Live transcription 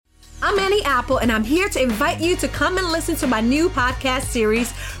I'm Annie Apple, and I'm here to invite you to come and listen to my new podcast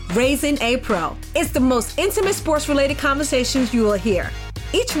series, Raising a Pro. It's the most intimate sports-related conversations you will hear.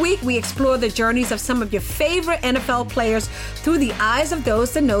 Each week, we explore the journeys of some of your favorite NFL players through the eyes of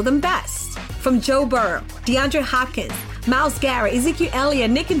those that know them best. From Joe Burrow, DeAndre Hopkins, Myles Garrett, Ezekiel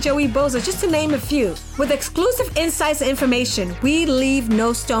Elliott, Nick and Joey Bosa, just to name a few. With exclusive insights and information, we leave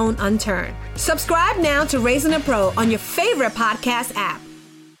no stone unturned. Subscribe now to Raising a Pro on your favorite podcast app.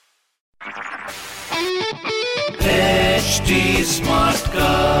 HD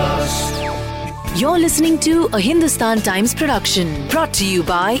Smartcast. You're listening to a Hindustan Times production brought to you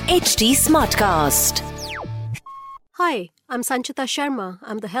by HD Smartcast. Hi, I'm Sanchita Sharma.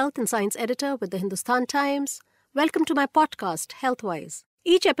 I'm the Health and Science Editor with the Hindustan Times. Welcome to my podcast, Healthwise.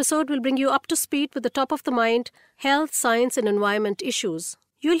 Each episode will bring you up to speed with the top-of-the-mind health, science and environment issues.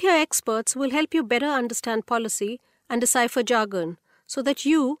 You'll hear experts who will help you better understand policy and decipher jargon so that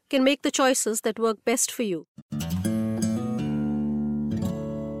you can make the choices that work best for you.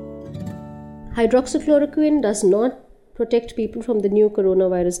 Hydroxychloroquine does not protect people from the new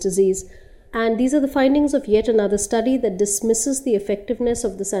coronavirus disease. And these are the findings of yet another study that dismisses the effectiveness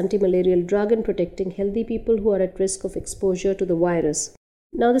of this anti-malarial drug in protecting healthy people who are at risk of exposure to the virus.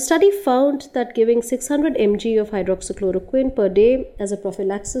 Now, the study found that giving 600 mg of hydroxychloroquine per day as a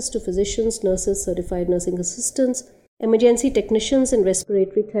prophylaxis to physicians, nurses, certified nursing assistants, emergency technicians and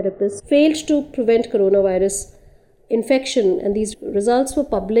respiratory therapists failed to prevent coronavirus infection, and these results were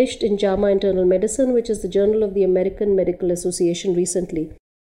published in JAMA Internal Medicine, which is the journal of the American Medical Association recently.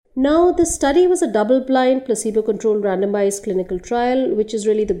 Now, the study was a double-blind, placebo-controlled randomized clinical trial, which is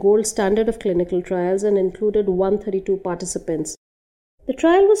really the gold standard of clinical trials and included 132 participants. The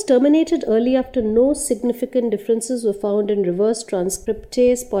trial was terminated early after no significant differences were found in reverse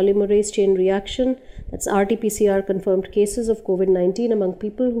transcriptase polymerase chain reaction, that's RT-PCR confirmed cases of COVID-19 among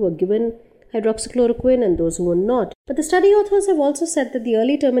people who were given hydroxychloroquine and those who were not. But the study authors have also said that the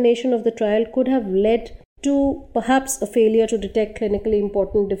early termination of the trial could have led to perhaps a failure to detect clinically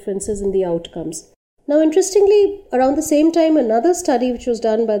important differences in the outcomes. Now, interestingly, around the same time, another study which was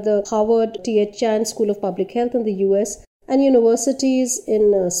done by the Harvard T.H. Chan School of Public Health in the US and universities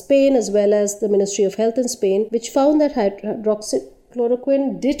in Spain as well as the Ministry of Health in Spain, which found that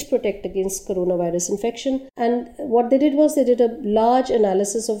hydroxychloroquine did protect against coronavirus infection. And what they did was they did a large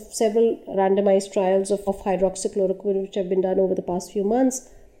analysis of several randomized trials of hydroxychloroquine which have been done over the past few months.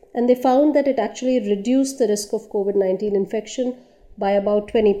 And they found that it actually reduced the risk of COVID-19 infection by about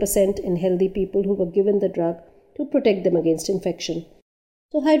 20% in healthy people who were given the drug to protect them against infection.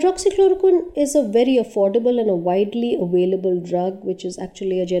 So hydroxychloroquine is a very affordable and a widely available drug, which is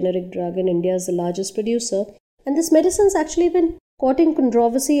actually a generic drug, and India is the largest producer. And this medicine has actually been courting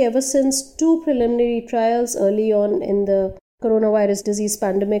controversy ever since two preliminary trials early on in the coronavirus disease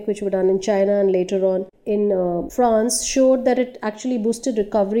pandemic, which were done in China and later on in France, showed that it actually boosted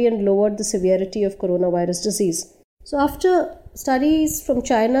recovery and lowered the severity of coronavirus disease. So after studies from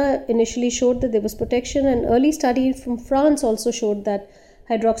China initially showed that there was protection, and early study from France also showed that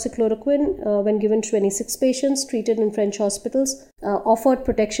hydroxychloroquine, when given to 26 patients treated in French hospitals, offered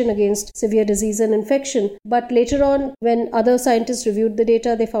protection against severe disease and infection. But later on, when other scientists reviewed the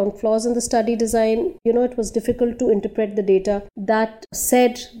data, they found flaws in the study design. It was difficult to interpret the data that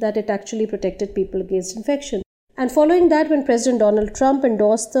said that it actually protected people against infection. And following that, when President Donald Trump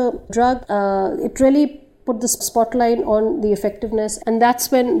endorsed the drug, it really put the spotlight on the effectiveness. And that's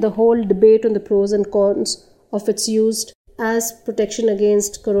when the whole debate on the pros and cons of its use as protection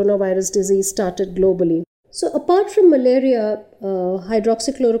against coronavirus disease started globally. So apart from malaria,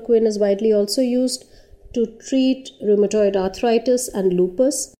 hydroxychloroquine is widely also used to treat rheumatoid arthritis and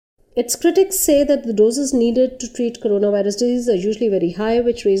lupus. Its critics say that the doses needed to treat coronavirus disease are usually very high,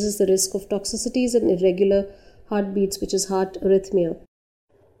 which raises the risk of toxicities and irregular heartbeats, which is heart arrhythmia.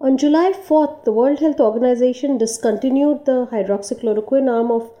 On July 4th, the World Health Organization discontinued the hydroxychloroquine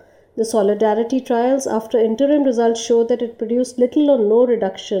arm of the Solidarity trials after interim results showed that it produced little or no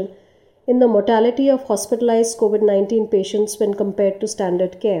reduction in the mortality of hospitalized COVID-19 patients when compared to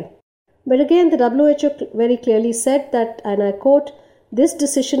standard care. But again, the WHO very clearly said that, and I quote, "This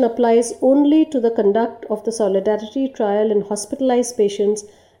decision applies only to the conduct of the Solidarity trial in hospitalized patients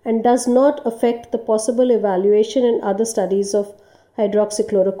and does not affect the possible evaluation in other studies of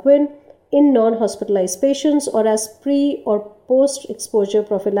hydroxychloroquine in non-hospitalized patients or as pre- or post-exposure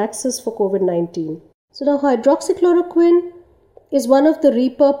prophylaxis for COVID-19. So now hydroxychloroquine is one of the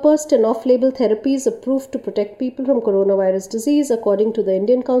repurposed and off-label therapies approved to protect people from coronavirus disease according to the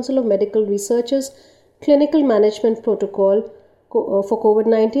Indian Council of Medical Research's Clinical Management Protocol for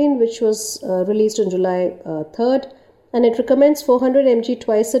COVID-19, which was released on July 3rd. and it recommends 400 mg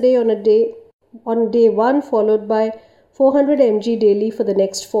twice a day on day 1, followed by 400 mg daily for the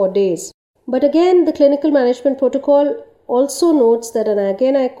next 4 days. But again, the clinical management protocol also notes that, and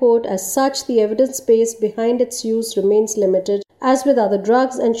again I quote, as such, the evidence base behind its use remains limited, as with other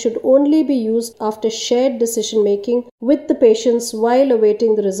drugs, and should only be used after shared decision making with the patients while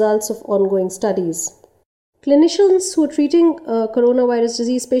awaiting the results of ongoing studies. Clinicians who are treating coronavirus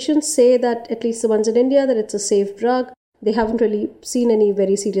disease patients say that, at least the ones in India, that it's a safe drug. They haven't really seen any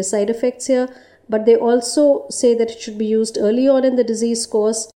very serious side effects here, but they also say that it should be used early on in the disease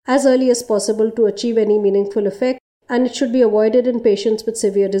course, as early as possible to achieve any meaningful effect, and it should be avoided in patients with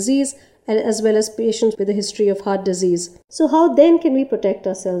severe disease as well as patients with a history of heart disease. So how then can we protect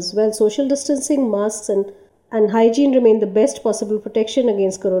ourselves? Well, social distancing, masks and hygiene remain the best possible protection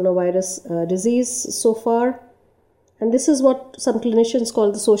against coronavirus disease so far. And this is what some clinicians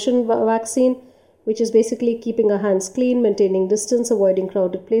call the social vaccine, which is basically keeping our hands clean, maintaining distance, avoiding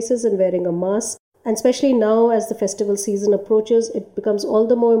crowded places, and wearing a mask. And especially now, as the festival season approaches, it becomes all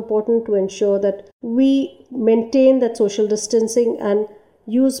the more important to ensure that we maintain that social distancing and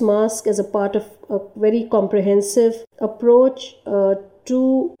use masks as a part of a very comprehensive approach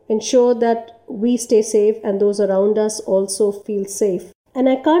to ensure that we stay safe and those around us also feel safe. And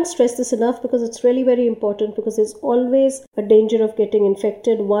I can't stress this enough because it's really very important, because there's always a danger of getting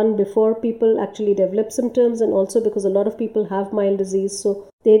infected, one, before people actually develop symptoms, and also because a lot of people have mild disease, so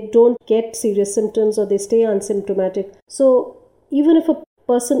they don't get serious symptoms or they stay asymptomatic. So even if a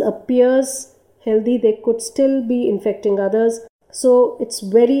person appears healthy, they could still be infecting others. So it's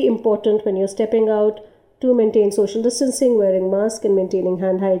very important when you're stepping out to maintain social distancing, wearing masks and maintaining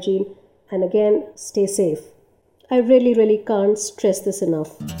hand hygiene, and again, stay safe. I really can't stress this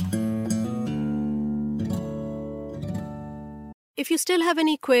enough. If you still have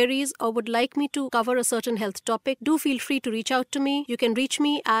any queries or would like me to cover a certain health topic, do feel free to reach out to me. You can reach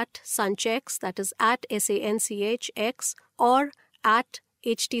me at Sanchx, that is at SANCHX, or at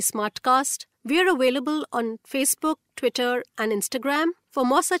HT Smartcast. We are available on Facebook, Twitter, and Instagram. For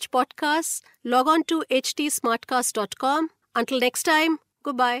more such podcasts, log on to htsmartcast.com. Until next time,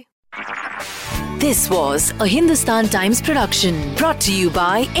 goodbye. This was a Hindustan Times production brought to you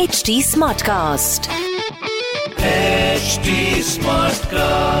by HT Smartcast. HT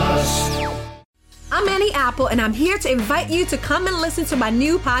Smartcast. I'm Annie Apple, and I'm here to invite you to come and listen to my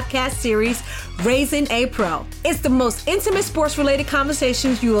new podcast series, Raising a Pro. It's the most intimate sports-related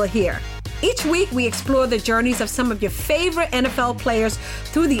conversations you will hear. Each week, we explore the journeys of some of your favorite NFL players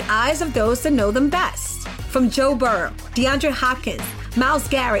through the eyes of those that know them best. From Joe Burrow, DeAndre Hopkins, Myles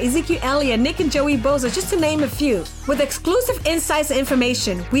Garrett, Ezekiel Elliott, Nick and Joey Bosa, just to name a few. With exclusive insights and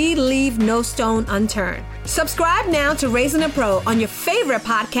information, we leave no stone unturned. Subscribe now to Raising a Pro on your favorite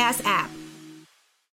podcast app.